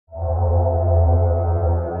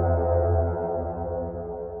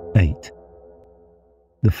8.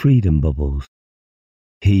 The Freedom Bubbles.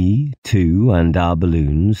 He, too, and our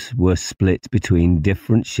balloons were split between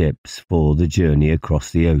different ships for the journey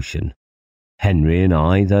across the ocean. Henry and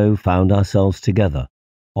I, though, found ourselves together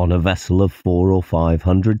on a vessel of 400 or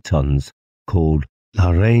 500 tons called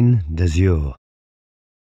La Reine d'Azur.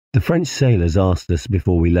 The French sailors asked us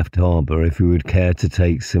before we left harbour if we would care to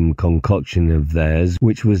take some concoction of theirs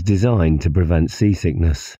which was designed to prevent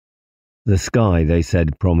seasickness. The sky, they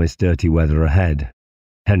said, promised dirty weather ahead.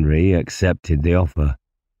 Henry accepted the offer,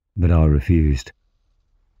 but I refused.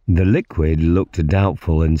 The liquid looked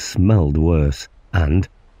doubtful and smelled worse, and,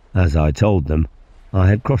 as I told them, I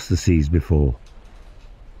had crossed the seas before.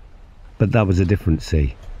 But that was a different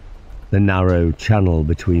sea, the narrow channel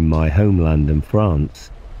between my homeland and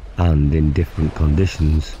France, and in different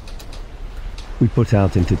conditions. We put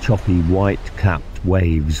out into choppy white-capped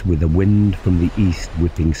waves with a wind from the east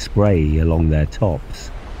whipping spray along their tops.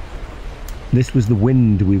 This was the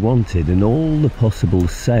wind we wanted, and all the possible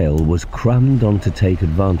sail was crammed on to take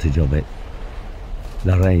advantage of it.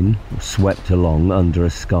 La Reine swept along under a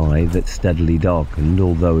sky that steadily darkened,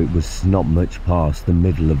 although it was not much past the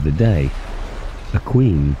middle of the day. A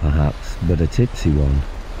queen, perhaps, but a tipsy one,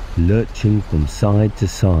 lurching from side to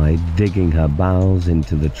side, digging her bows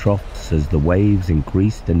into the troughs as the waves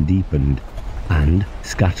increased and deepened, and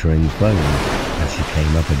scattering foam as she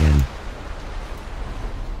came up again.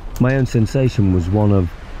 My own sensation was one of,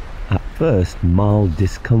 at first, mild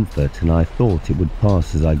discomfort, and I thought it would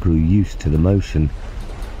pass as I grew used to the motion.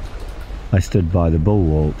 I stood by the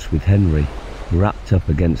bulwarks with Henry, wrapped up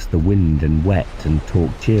against the wind and wet, and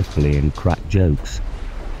talked cheerfully and cracked jokes.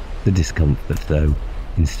 The discomfort, though,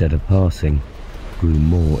 instead of passing, grew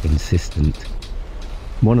more insistent.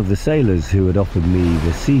 One of the sailors who had offered me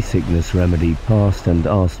the seasickness remedy passed and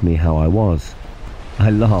asked me how I was.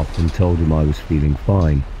 I laughed and told him I was feeling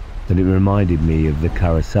fine, that it reminded me of the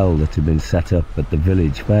carousel that had been set up at the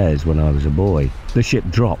village fairs when I was a boy. The ship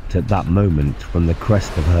dropped at that moment from the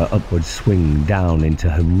crest of her upward swing down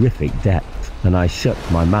into horrific depth, and I shut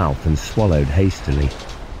my mouth and swallowed hastily.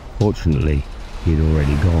 Fortunately, he had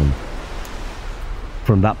already gone.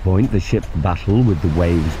 From that point, the ship's battle with the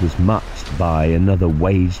waves was matched by another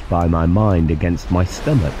waged by my mind against my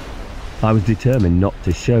stomach. I was determined not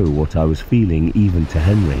to show what I was feeling even to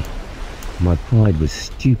Henry. My pride was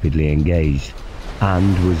stupidly engaged,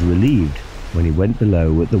 and was relieved when he went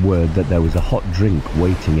below at the word that there was a hot drink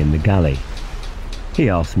waiting in the galley. He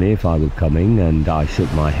asked me if I were coming, and I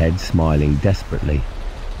shook my head, smiling desperately.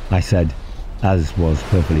 I said, as was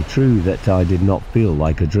perfectly true, that I did not feel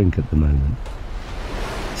like a drink at the moment.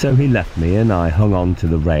 So he left me, and I hung on to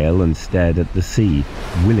the rail and stared at the sea,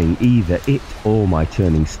 willing either it or my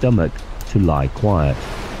churning stomach to lie quiet.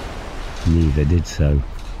 Neither did so.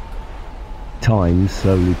 Time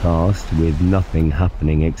slowly passed, with nothing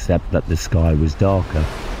happening except that the sky was darker,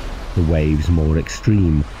 the waves more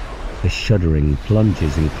extreme, the shuddering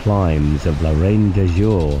plunges and climbs of La Reine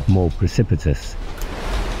d'Azur more precipitous.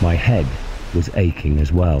 My head was aching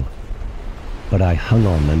as well, but I hung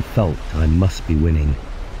on and felt I must be winning.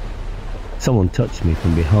 Someone touched me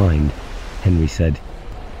from behind. Henry said,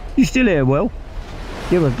 "You still here, Will?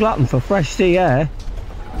 You're a glutton for fresh sea air."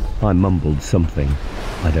 I mumbled something,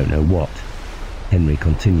 I don't know what. Henry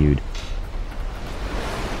continued,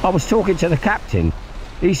 "I was talking to the captain.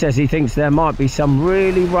 He says he thinks there might be some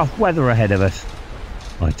really rough weather ahead of us."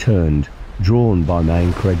 I turned, drawn by my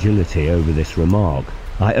incredulity over this remark.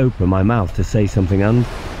 I opened my mouth to say something and,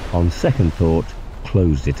 on second thought,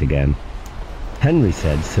 closed it again. Henry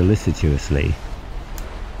said solicitously,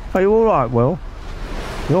 "Are you all right, Will?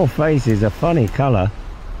 Your face is a funny colour,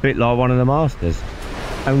 bit like one of the masters,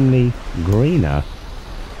 only greener."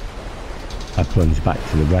 I plunged back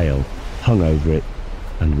to the rail, hung over it,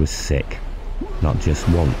 and was sick. Not just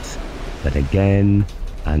once, but again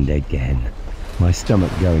and again. My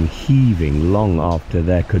stomach going heaving long after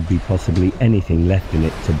there could be possibly anything left in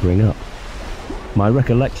it to bring up. My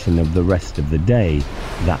recollection of the rest of the day,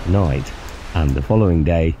 that night, and the following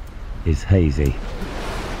day is hazy,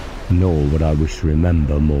 nor would I wish to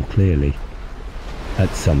remember more clearly.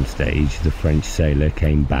 At some stage the French sailor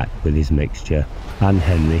came back with his mixture, and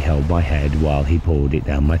Henry held my head while he poured it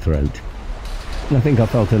down my throat. I think I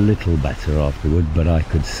felt a little better afterward, but I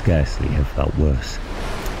could scarcely have felt worse.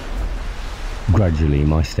 Gradually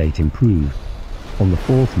my state improved. On the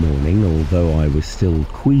fourth morning, although I was still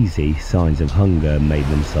queasy, signs of hunger made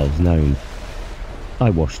themselves known. I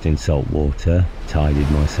washed in salt water, tidied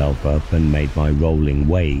myself up, and made my rolling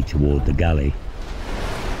way toward the galley.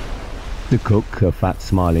 The cook, a fat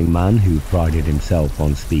smiling man who prided himself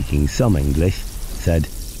on speaking some English, said,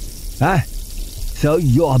 "Ah, So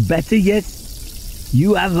you're better yet?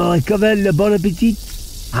 You have recovered le bon appetit?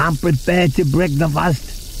 I'm prepared to break the fast.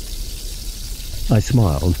 I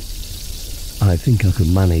smiled. I think I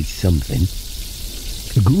could manage something.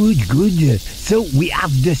 Good, good. So we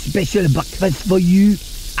have the special breakfast for you.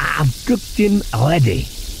 I've cooked him ready.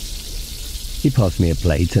 He passed me a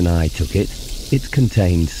plate and I took it. It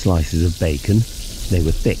contained slices of bacon. They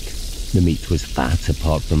were thick. The meat was fat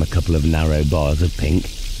apart from a couple of narrow bars of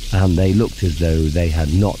pink, and they looked as though they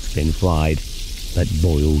had not been fried, but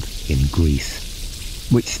boiled in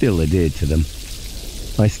grease, which still adhered to them.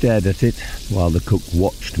 I stared at it while the cook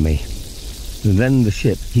watched me. Then the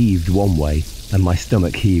ship heaved one way, and my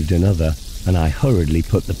stomach heaved another, and I hurriedly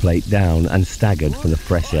put the plate down and staggered for the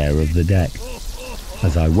fresh air of the deck.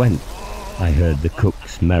 As I went, I heard the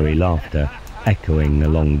cook's merry laughter echoing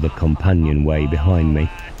along the companionway behind me.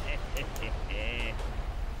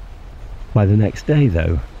 By the next day,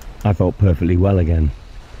 though, I felt perfectly well again.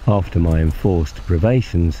 After my enforced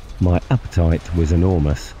privations, my appetite was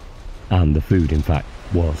enormous, and the food, in fact,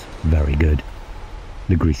 was very good.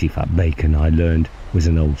 The greasy fat bacon, I learned, was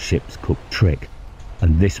an old ship's cook trick,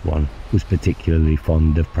 and this one was particularly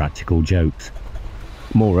fond of practical jokes.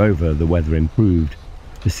 Moreover, the weather improved.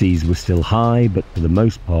 The seas were still high, but for the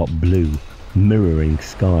most part blue, mirroring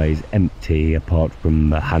skies empty apart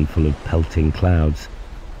from a handful of pelting clouds.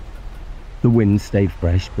 The wind stayed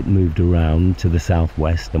fresh but moved around to the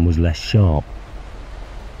southwest and was less sharp.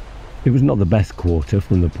 It was not the best quarter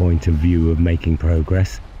from the point of view of making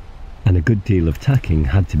progress, and a good deal of tacking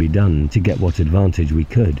had to be done to get what advantage we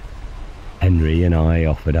could. Henry and I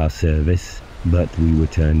offered our service, but we were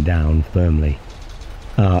turned down firmly.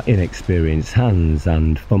 Our inexperienced hands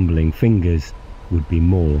and fumbling fingers would be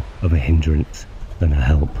more of a hindrance than a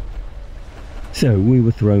help. So we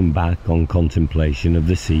were thrown back on contemplation of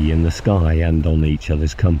the sea and the sky and on each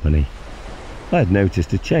other's company. I had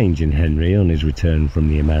noticed a change in Henry on his return from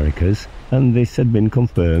the Americas, and this had been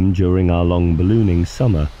confirmed during our long ballooning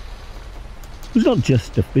summer. It was not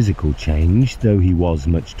just a physical change, though he was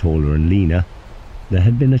much taller and leaner. There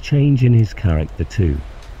had been a change in his character too.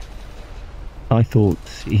 I thought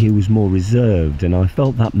he was more reserved, and I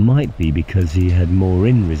felt that might be because he had more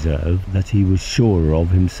in reserve, that he was surer of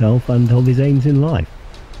himself and of his aims in life.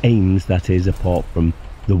 Aims, that is, apart from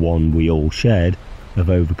the one we all shared, of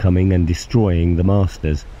overcoming and destroying the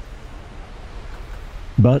masters.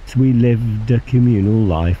 But we lived a communal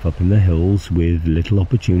life up in the hills with little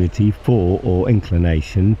opportunity for or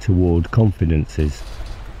inclination toward confidences.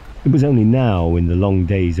 It was only now, in the long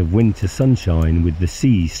days of winter sunshine, with the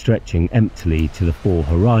sea stretching emptily to the four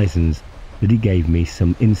horizons, that he gave me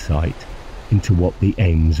some insight into what the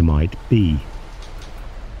aims might be.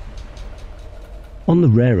 On the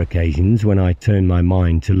rare occasions when I turned my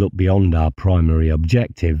mind to look beyond our primary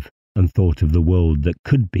objective, and thought of the world that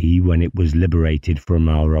could be when it was liberated from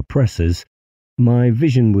our oppressors, my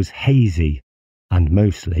vision was hazy, and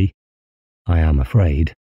mostly, I am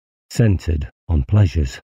afraid, centred on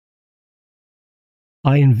pleasures.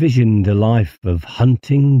 I envisioned a life of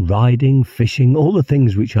hunting, riding, fishing, all the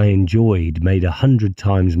things which I enjoyed made 100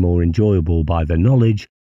 times more enjoyable by the knowledge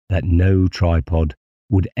that no tripod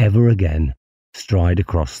would ever again stride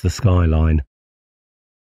across the skyline.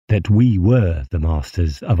 That we were the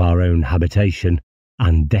masters of our own habitation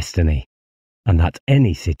and destiny, and that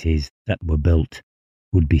any cities that were built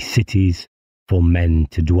would be cities for men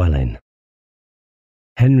to dwell in.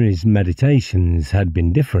 Henry's meditations had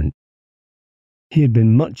been different. He had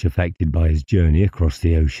been much affected by his journey across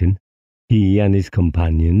the ocean. He and his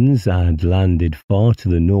companions had landed far to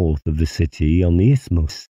the north of the city on the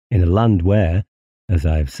isthmus, in a land where, as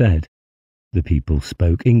I have said, the people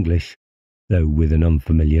spoke English, though with an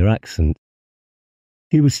unfamiliar accent.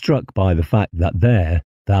 He was struck by the fact that there,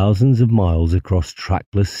 thousands of miles across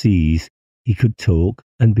trackless seas, he could talk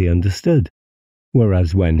and be understood.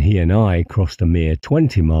 Whereas when he and I crossed a mere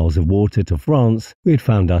 20 miles of water to France, we had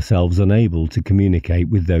found ourselves unable to communicate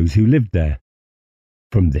with those who lived there.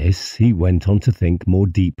 From this, he went on to think more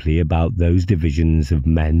deeply about those divisions of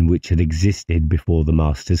men which had existed before the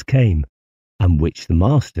masters came, and which the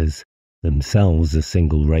masters, themselves a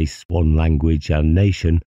single race, one language and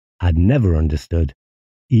nation, had never understood,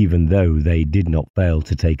 even though they did not fail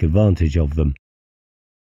to take advantage of them.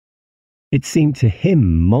 It seemed to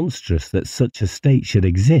him monstrous that such a state should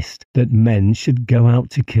exist, that men should go out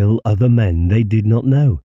to kill other men they did not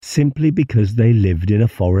know, simply because they lived in a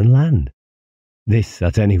foreign land. This,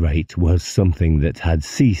 at any rate, was something that had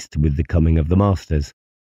ceased with the coming of the masters.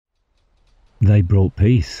 They brought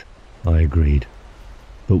peace, I agreed.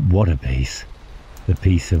 But what a peace! The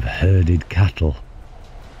peace of herded cattle.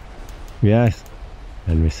 Yes,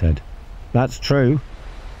 Henry said. That's true.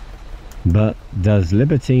 But does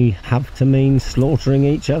liberty have to mean slaughtering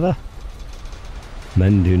each other?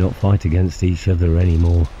 Men do not fight against each other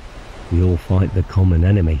anymore. We all fight the common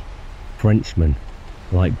enemy. Frenchmen,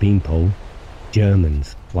 like Beanpole.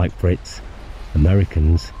 Germans, like Fritz.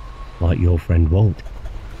 Americans, like your friend Walt.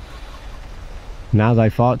 Now they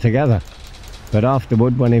fight together. But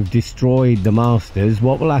afterward, when they've destroyed the masters,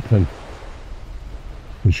 what will happen?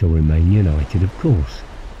 We shall remain united, of course.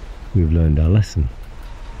 We've learned our lesson.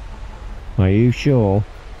 Are you sure?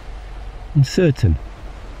 I'm certain.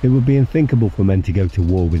 It would be unthinkable for men to go to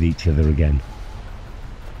war with each other again.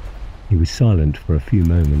 He was silent for a few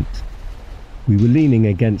moments. We were leaning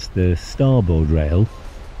against the starboard rail,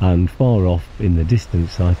 and far off in the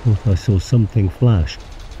distance I thought I saw something flash,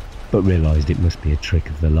 but realised it must be a trick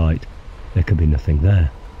of the light. There could be nothing there.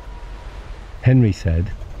 Henry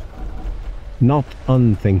said, "Not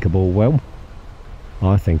unthinkable, Will.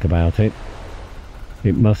 I think about it.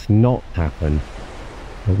 It must not happen,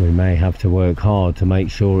 but we may have to work hard to make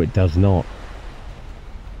sure it does not."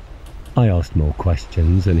 I asked more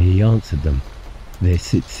questions and he answered them.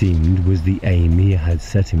 This, it seemed, was the aim he had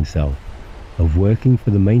set himself, of working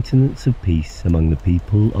for the maintenance of peace among the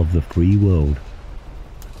people of the free world.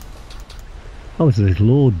 I was a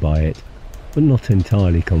little awed by it, but not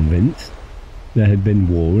entirely convinced. There had been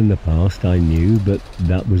war in the past, I knew, but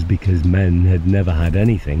that was because men had never had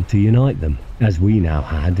anything to unite them, as we now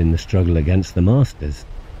had in the struggle against the masters.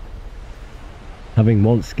 Having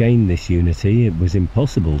once gained this unity, it was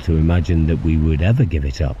impossible to imagine that we would ever give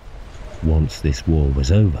it up, once this war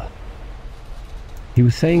was over. He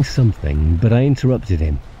was saying something, but I interrupted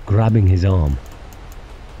him, grabbing his arm.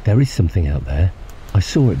 "There is something out there. I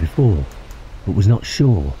saw it before, but was not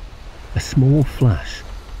sure. A small flash.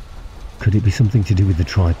 Could it be something to do with the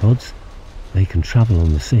tripods? They can travel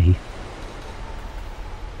on the sea."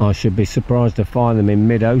 "I should be surprised to find them in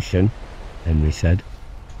mid-ocean," Henry said.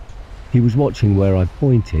 He was watching where I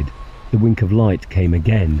pointed. The wink of light came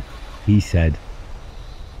again. He said,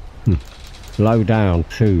 "Low down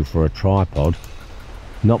too for a tripod.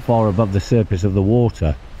 Not far above the surface of the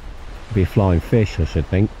water. Be a flying fish, I should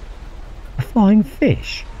think." "A flying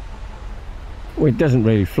fish?" "Well, it doesn't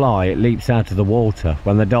really fly. It leaps out of the water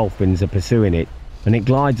when the dolphins are pursuing it, and it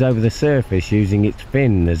glides over the surface using its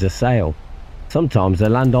fin as a sail. Sometimes they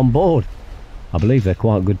land on board. I believe they're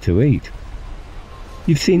quite good to eat."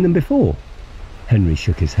 "You've seen them before?" Henry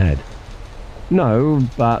shook his head. "No,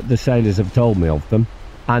 but the sailors have told me of them,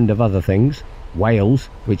 and of other things. Whales,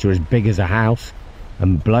 which are as big as a house,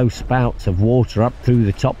 and blow spouts of water up through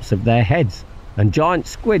the tops of their heads, and giant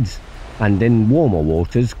squids, and in warmer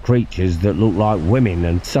waters, creatures that look like women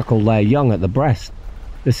and suckle their young at the breast.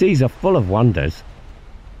 The seas are full of wonders."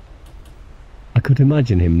 I could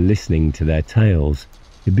imagine him listening to their tales.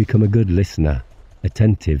 He'd become a good listener,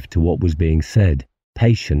 attentive to what was being said,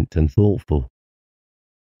 patient and thoughtful.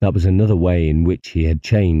 That was another way in which he had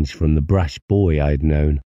changed from the brash boy I had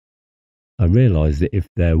known. I realised that if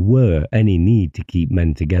there were any need to keep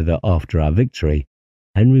men together after our victory,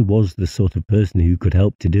 Henry was the sort of person who could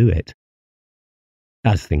help to do it.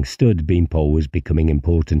 As things stood, Beanpole was becoming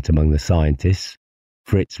important among the scientists.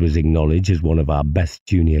 Fritz was acknowledged as one of our best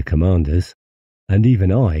junior commanders, and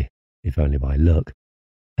even I, if only by luck,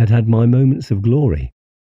 had had my moments of glory.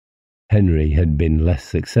 Henry had been less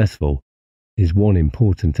successful, his one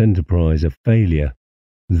important enterprise a failure,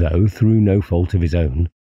 though through no fault of his own.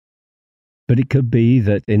 But it could be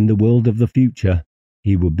that in the world of the future,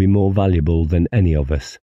 he would be more valuable than any of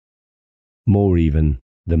us. More even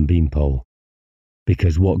than Beanpole.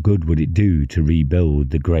 Because what good would it do to rebuild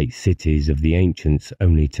the great cities of the ancients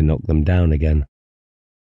only to knock them down again?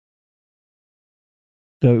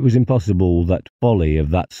 So it was impossible that folly of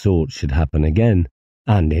that sort should happen again,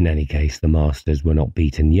 and in any case the masters were not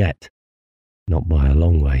beaten yet. Not by a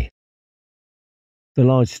long way. The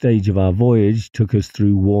large stage of our voyage took us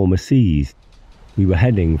through warmer seas. We were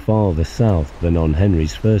heading farther south than on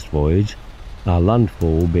Henry's first voyage, our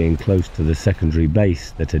landfall being close to the secondary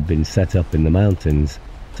base that had been set up in the mountains,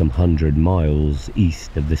 some 100 miles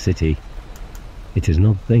east of the city. It is an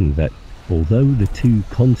odd thing that, although the two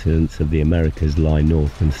continents of the Americas lie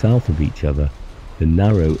north and south of each other, the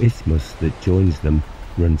narrow isthmus that joins them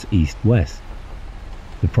runs east-west.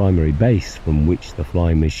 The primary base from which the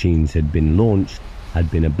flying machines had been launched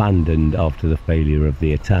had been abandoned after the failure of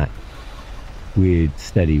the attack. We had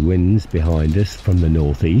steady winds behind us from the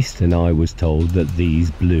northeast, and I was told that these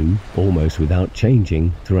blew almost without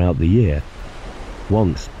changing throughout the year.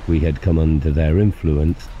 Once we had come under their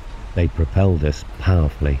influence, they propelled us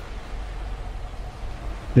powerfully.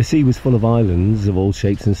 The sea was full of islands of all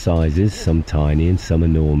shapes and sizes, some tiny and some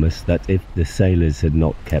enormous, that if the sailors had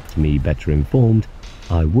not kept me better informed,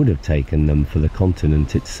 I would have taken them for the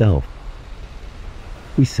continent itself.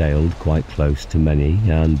 We sailed quite close to many,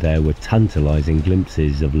 and there were tantalizing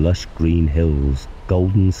glimpses of lush green hills,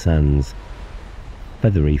 golden sands,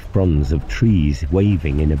 feathery fronds of trees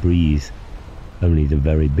waving in a breeze. Only the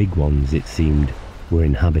very big ones, it seemed, were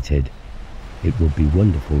inhabited. It would be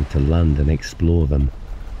wonderful to land and explore them,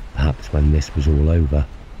 perhaps when this was all over.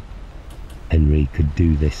 Henry could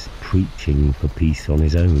do this preaching for peace on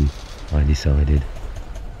his own, I decided.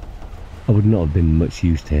 I would not have been much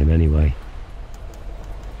use to him anyway.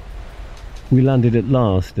 We landed at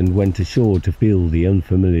last and went ashore to feel the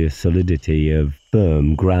unfamiliar solidity of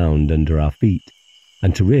firm ground under our feet,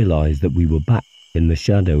 and to realise that we were back in the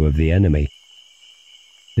shadow of the enemy.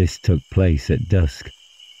 This took place at dusk,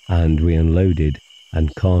 and we unloaded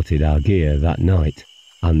and carted our gear that night,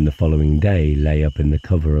 and the following day lay up in the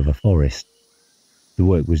cover of a forest. The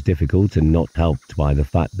work was difficult and not helped by the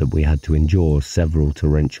fact that we had to endure several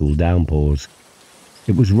torrential downpours.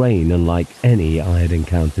 It was rain unlike any I had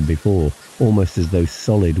encountered before, almost as though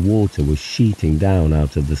solid water was sheeting down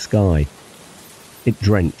out of the sky. It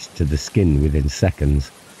drenched to the skin within seconds.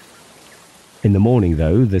 In the morning,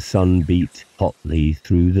 though, the sun beat hotly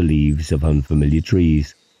through the leaves of unfamiliar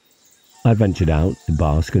trees. I ventured out to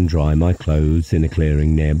bask and dry my clothes in a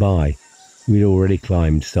clearing nearby. We'd already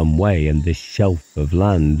climbed some way, and this shelf of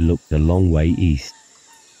land looked a long way east.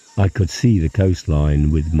 I could see the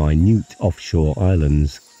coastline with minute offshore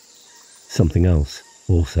islands. Something else,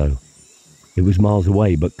 also. It was miles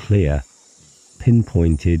away but clear,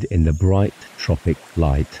 pinpointed in the bright tropic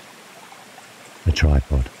light. A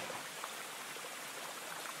tripod.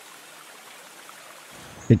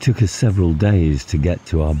 It took us several days to get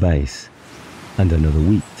to our base, and another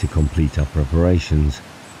week to complete our preparations.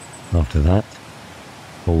 After that,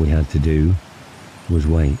 all we had to do was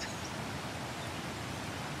wait.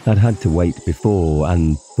 I'd had to wait before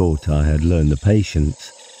and thought I had learned the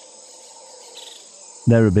patience.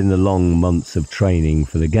 There had been the long months of training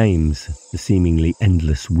for the games, the seemingly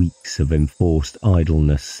endless weeks of enforced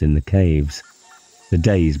idleness in the caves, the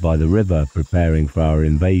days by the river preparing for our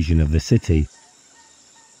invasion of the city.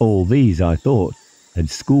 All these, I thought, had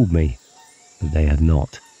schooled me, but they had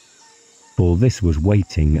not. For this was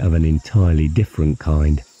waiting of an entirely different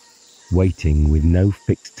kind, waiting with no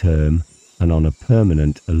fixed term and on a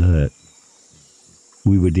permanent alert.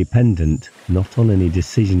 We were dependent not on any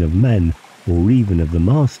decision of men or even of the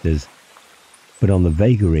masters, but on the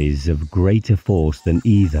vagaries of greater force than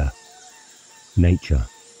either, nature.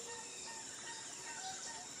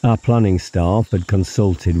 Our planning staff had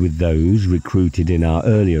consulted with those recruited in our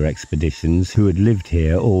earlier expeditions who had lived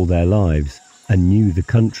here all their lives and knew the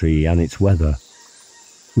country and its weather.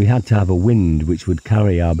 We had to have a wind which would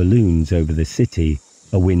carry our balloons over the city,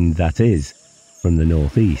 a wind, that is, from the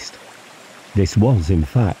northeast. This was, in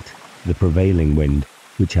fact, the prevailing wind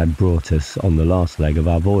which had brought us on the last leg of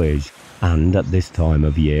our voyage, and at this time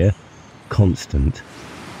of year, constant.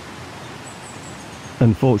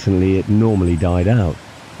 Unfortunately, it normally died out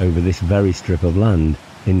over this very strip of land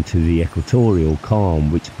into the equatorial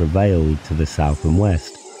calm which prevailed to the south and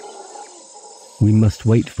west. We must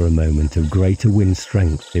wait for a moment of greater wind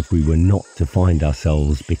strength if we were not to find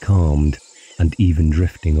ourselves becalmed and even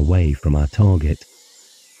drifting away from our target.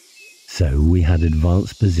 So we had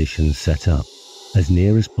advanced positions set up, as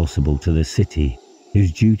near as possible to the city,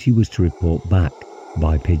 whose duty was to report back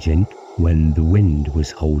by pigeon when the wind was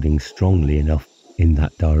holding strongly enough in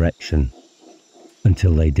that direction.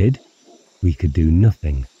 Until they did, we could do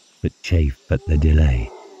nothing but chafe at the delay.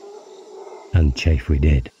 And chafe we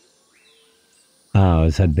did.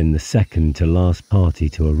 Ours had been the second to last party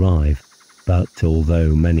to arrive, but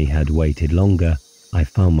although many had waited longer, I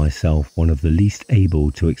found myself one of the least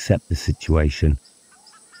able to accept the situation.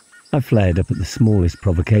 I flared up at the smallest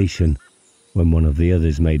provocation, when one of the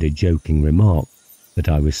others made a joking remark that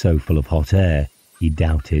I was so full of hot air he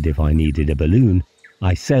doubted if I needed a balloon.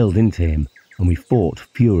 I sailed into him, and we fought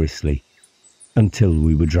furiously, until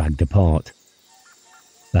we were dragged apart.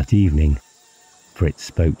 That evening, Fritz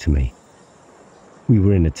spoke to me. We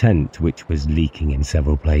were in a tent which was leaking in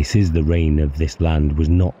several places. The rain of this land was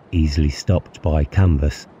not easily stopped by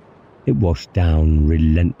canvas. It washed down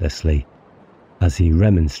relentlessly. As he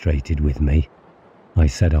remonstrated with me, I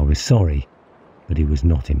said I was sorry, but he was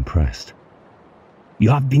not impressed.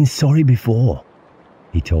 "You have been sorry before,"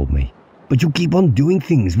 he told me, "but you keep on doing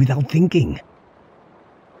things without thinking.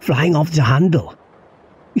 Flying off the handle.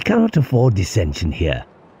 We cannot afford dissension here.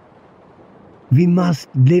 We must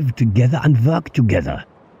live together and work together."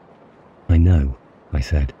 "I know," I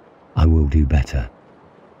said. "I will do better."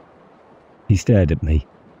 He stared at me.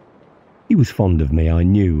 He was fond of me, I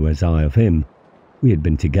knew, as I of him. We had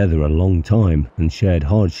been together a long time and shared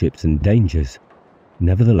hardships and dangers.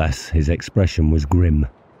 Nevertheless, his expression was grim.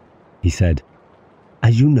 He said,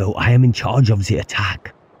 "As you know, I am in charge of the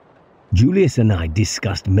attack. Julius and I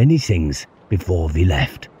discussed many things before we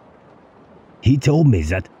left. He told me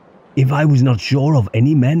that if I was not sure of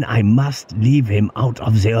any men, I must leave him out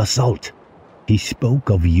of the assault. He spoke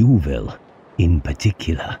of Yuville in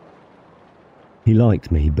particular." He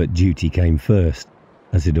liked me, but duty came first,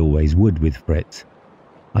 as it always would with Fritz.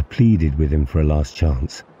 I pleaded with him for a last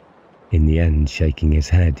chance. In the end, shaking his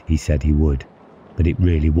head, he said he would, but it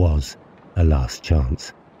really was a last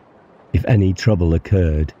chance. If any trouble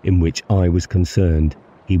occurred in which I was concerned,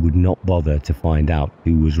 he would not bother to find out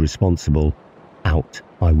who was responsible. Out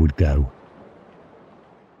I would go.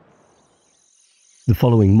 The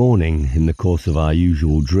following morning, in the course of our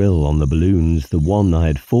usual drill on the balloons, the one I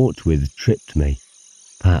had fought with tripped me.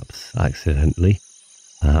 Perhaps accidentally,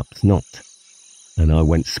 perhaps not. And I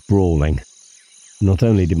went sprawling. Not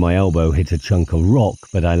only did my elbow hit a chunk of rock,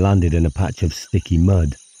 but I landed in a patch of sticky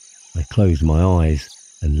mud. I closed my eyes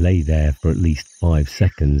and lay there for at least 5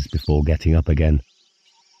 seconds before getting up again,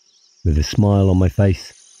 with a smile on my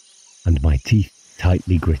face and my teeth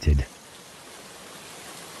tightly gritted.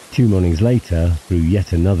 2 mornings later, through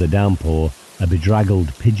yet another downpour, a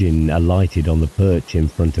bedraggled pigeon alighted on the perch in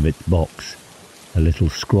front of its box. A little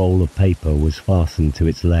scroll of paper was fastened to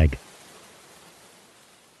its leg.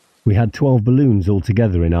 We had 12 balloons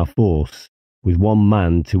altogether in our force, with 1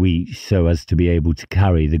 man to each so as to be able to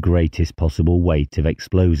carry the greatest possible weight of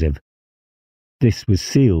explosive. This was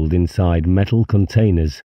sealed inside metal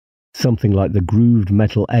containers, something like the grooved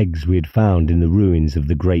metal eggs we had found in the ruins of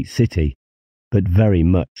the great city, but very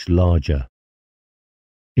much larger.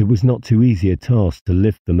 It was not too easy a task to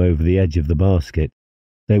lift them over the edge of the basket.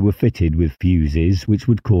 They were fitted with fuses which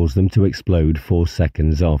would cause them to explode 4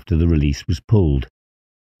 seconds after the release was pulled.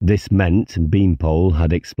 This meant, Beanpole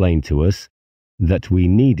had explained to us, that we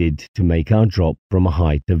needed to make our drop from a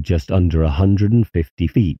height of just under 150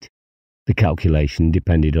 feet. The calculation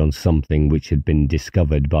depended on something which had been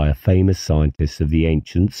discovered by a famous scientist of the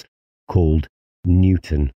ancients called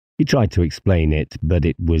Newton. He tried to explain it, but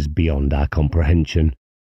it was beyond our comprehension.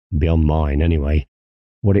 Beyond mine, anyway.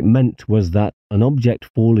 What it meant was that an object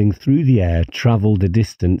falling through the air travelled a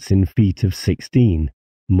distance in feet of 16,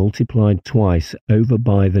 multiplied twice over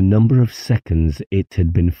by the number of seconds it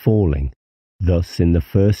had been falling. Thus, in the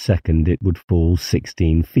first second it would fall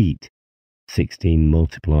 16 feet. 16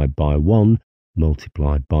 multiplied by 1,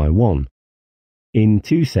 multiplied by 1. In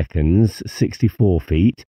 2 seconds, 64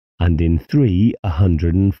 feet, and in 3,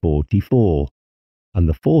 144. And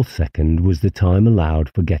the 4th second was the time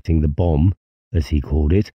allowed for getting the bomb, as he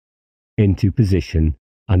called it, into position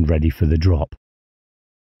and ready for the drop.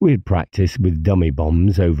 We had practiced with dummy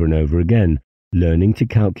bombs over and over again, learning to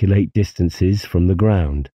calculate distances from the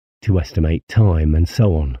ground, to estimate time, and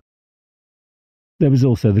so on. There was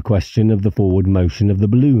also the question of the forward motion of the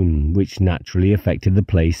balloon, which naturally affected the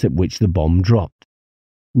place at which the bomb dropped.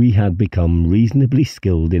 We had become reasonably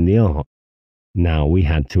skilled in the art. Now we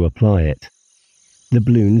had to apply it. The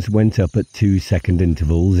balloons went up at 2-second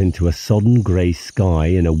intervals into a sodden grey sky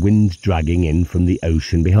and a wind dragging in from the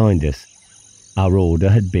ocean behind us. Our order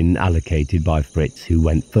had been allocated by Fritz, who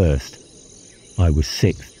went first. I was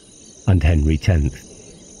 6th, and Henry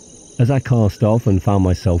 10th. As I cast off and found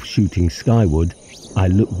myself shooting skyward, I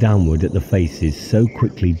looked downward at the faces so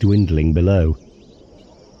quickly dwindling below.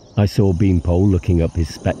 I saw Beanpole looking up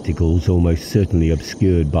his spectacles, almost certainly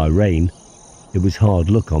obscured by rain. It was hard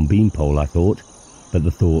luck on Beanpole, I thought, but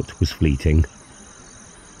the thought was fleeting.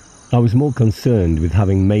 I was more concerned with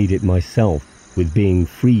having made it myself, with being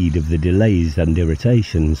freed of the delays and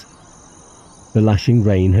irritations. The lashing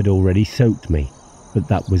rain had already soaked me, but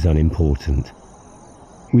that was unimportant.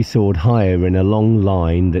 We soared higher in a long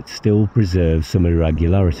line that still preserved some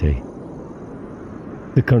irregularity.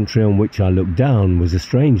 The country on which I looked down was a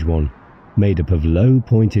strange one, made up of low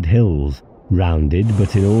pointed hills, rounded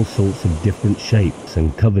but in all sorts of different shapes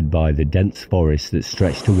and covered by the dense forest that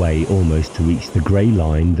stretched away almost to reach the grey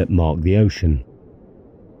line that marked the ocean.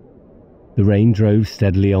 The rain drove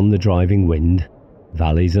steadily on the driving wind.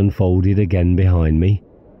 Valleys unfolded again behind me.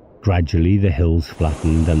 Gradually the hills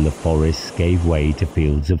flattened and the forests gave way to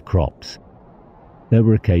fields of crops. There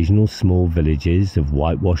were occasional small villages of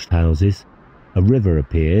whitewashed houses. A river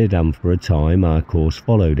appeared, and for a time our course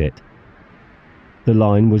followed it. The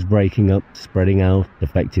line was breaking up, spreading out,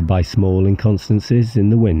 affected by small inconstancies in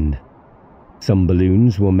the wind. Some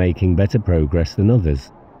balloons were making better progress than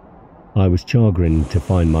others. I was chagrined to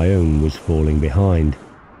find my own was falling behind.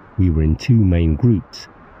 We were in two main groups,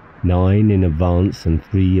 9 in advance and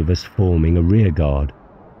 3 of us forming a rear guard.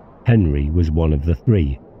 Henry was one of the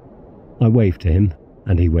 3. I waved to him,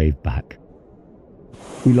 and he waved back.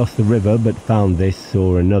 We lost the river, but found this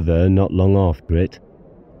or another not long after it.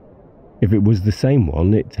 If it was the same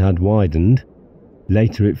one, it had widened.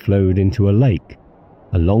 Later it flowed into a lake,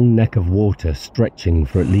 a long neck of water stretching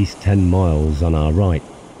for at least 10 miles on our right.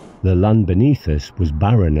 The land beneath us was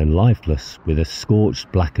barren and lifeless, with a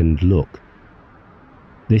scorched, blackened look.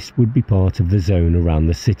 This would be part of the zone around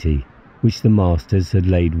the city, which the masters had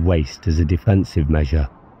laid waste as a defensive measure.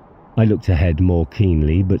 I looked ahead more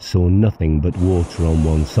keenly, but saw nothing but water on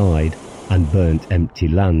one side and burnt empty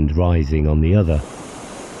land rising on the other.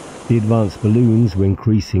 The advanced balloons were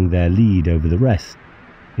increasing their lead over the rest.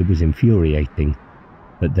 It was infuriating,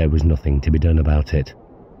 but there was nothing to be done about it.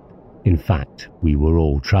 In fact, we were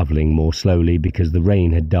all travelling more slowly because the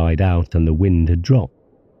rain had died out and the wind had dropped.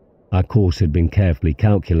 Our course had been carefully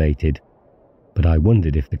calculated, but I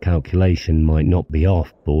wondered if the calculation might not be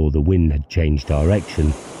off or the wind had changed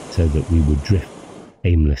direction so that we would drift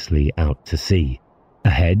aimlessly out to sea.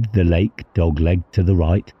 Ahead, the lake dog-legged to the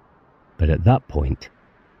right, but at that point,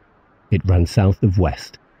 it ran south of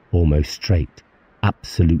west, almost straight,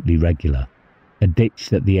 absolutely regular. A ditch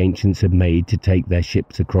that the ancients had made to take their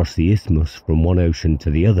ships across the isthmus from one ocean to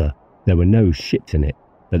the other. There were no ships in it,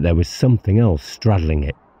 but there was something else straddling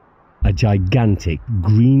it. A gigantic,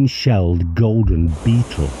 green-shelled golden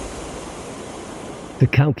beetle. The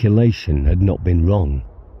calculation had not been wrong.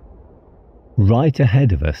 Right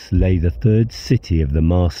ahead of us lay the third city of the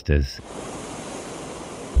Masters.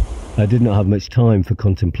 I did not have much time for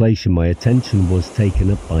contemplation. My attention was taken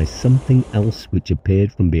up by something else which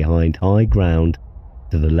appeared from behind high ground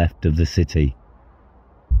to the left of the city.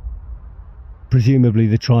 Presumably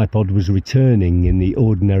the tripod was returning in the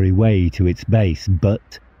ordinary way to its base,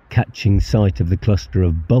 but catching sight of the cluster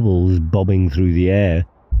of bubbles bobbing through the air,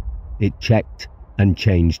 it checked and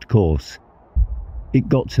changed course. It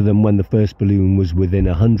got to them when the first balloon was within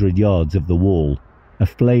 100 yards of the wall. A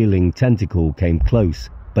flailing tentacle came close,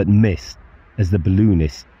 but missed as the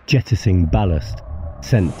balloonist, jettisoning ballast,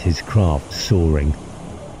 sent his craft soaring.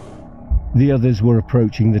 The others were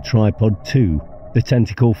approaching the tripod too. The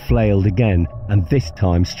tentacle flailed again, and this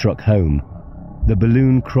time struck home. The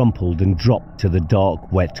balloon crumpled and dropped to the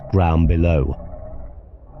dark, wet ground below.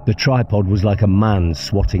 The tripod was like a man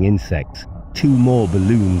swatting insects. 2 more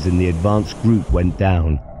balloons in the advanced group went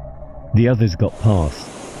down. The others got past.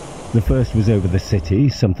 The first was over the city.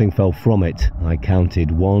 Something fell from it. I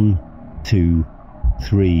counted 1, 2,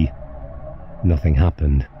 3. Nothing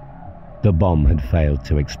happened. The bomb had failed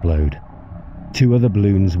to explode. 2 other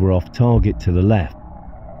balloons were off target to the left,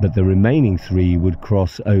 but the remaining 3 would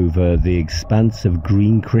cross over the expanse of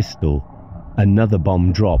green crystal. Another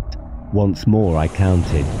bomb dropped. Once more I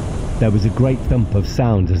counted. There was a great thump of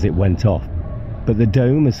sound as it went off, but the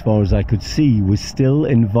dome, as far as I could see, was still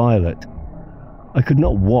inviolate. I could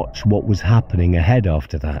not watch what was happening ahead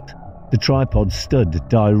after that. The tripod stood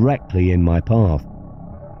directly in my path.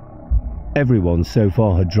 Everyone so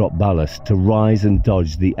far had dropped ballast to rise and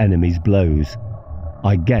dodge the enemy's blows.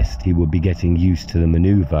 I guessed he would be getting used to the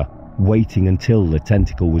maneuver, waiting until the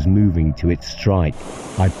tentacle was moving to its strike.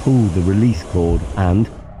 I pulled the release cord and,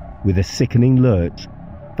 with a sickening lurch,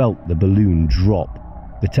 felt the balloon drop.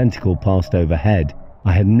 The tentacle passed overhead.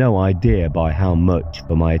 I had no idea by how much,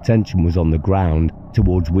 for my attention was on the ground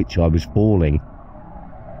towards which I was falling.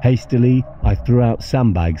 Hastily, I threw out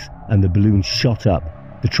sandbags and the balloon shot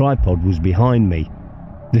up. The tripod was behind me.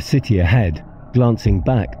 The city ahead. Glancing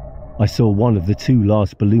back, I saw one of the 2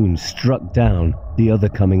 last balloons struck down, the other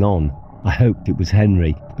coming on. I hoped it was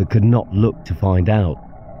Henry, but could not look to find out.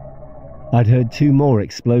 I'd heard 2 more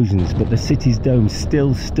explosions, but the city's dome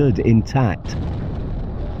still stood intact.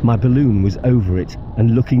 My balloon was over it,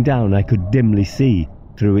 and looking down I could dimly see,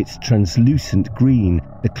 through its translucent green,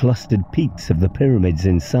 the clustered peaks of the pyramids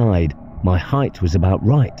inside. My height was about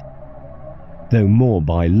right, though more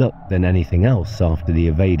by luck than anything else after the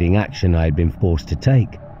evading action I had been forced to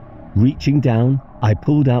take. Reaching down, I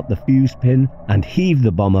pulled out the fuse pin and heaved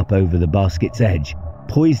the bomb up over the basket's edge,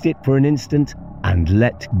 poised it for an instant, and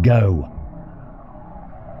let go.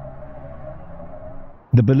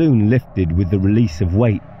 The balloon lifted with the release of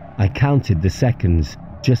weight. I counted the seconds.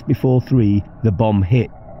 Just before 3, the bomb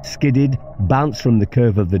hit, skidded, bounced from the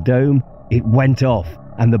curve of the dome. It went off,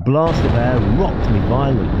 and the blast of air rocked me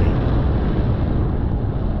violently.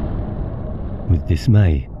 With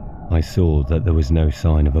dismay, I saw that there was no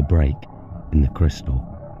sign of a break in the crystal.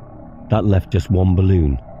 That left just one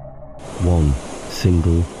balloon, one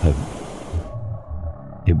single hope.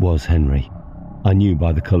 It was Henry. I knew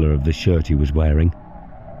by the colour of the shirt he was wearing.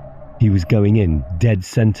 He was going in dead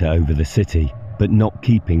centre over the city, but not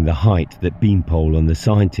keeping the height that Beanpole and the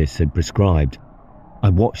scientists had prescribed. I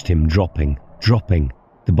watched him dropping.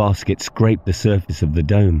 The basket scraped the surface of the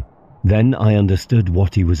dome. Then I understood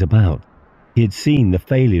what he was about. He had seen the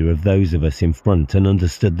failure of those of us in front and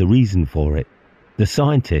understood the reason for it. The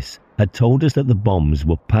scientists had told us that the bombs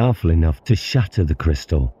were powerful enough to shatter the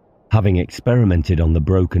crystal, having experimented on the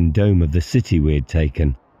broken dome of the city we had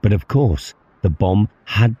taken. But of course, the bomb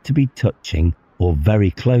had to be touching or very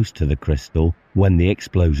close to the crystal when the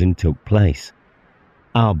explosion took place.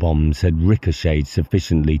 Our bombs had ricocheted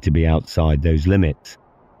sufficiently to be outside those limits.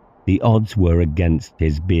 The odds were against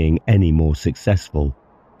his being any more successful,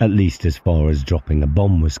 at least as far as dropping a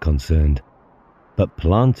bomb was concerned. But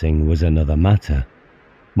planting was another matter.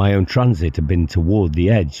 My own transit had been toward the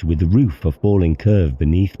edge, with the roof a falling curve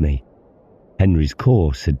beneath me. Henry's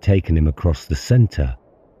course had taken him across the centre.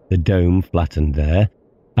 The dome flattened there,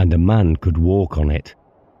 and a man could walk on it.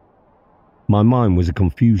 My mind was a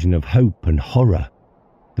confusion of hope and horror.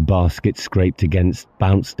 The basket scraped against,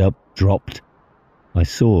 bounced up, dropped. I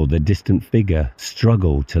saw the distant figure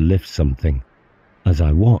struggle to lift something. As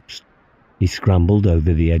I watched, he scrambled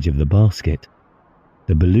over the edge of the basket.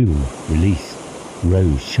 The balloon, released,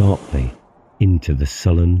 rose sharply into the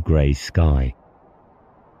sullen grey sky.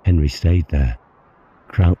 Henry stayed there,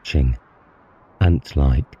 crouching,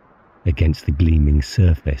 ant-like, against the gleaming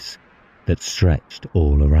surface that stretched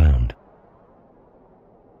all around.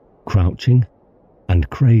 Crouching and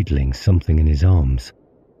cradling something in his arms,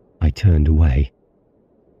 I turned away.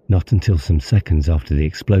 Not until some seconds after the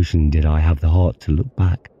explosion did I have the heart to look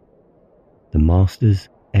back. The Master's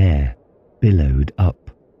air billowed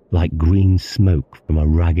up like green smoke from a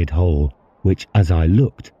ragged hole, which, as I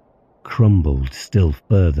looked, crumbled still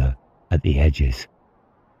further at the edges.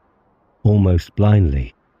 Almost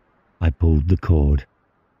blindly, I pulled the cord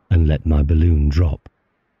and let my balloon drop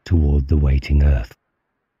toward the waiting Earth.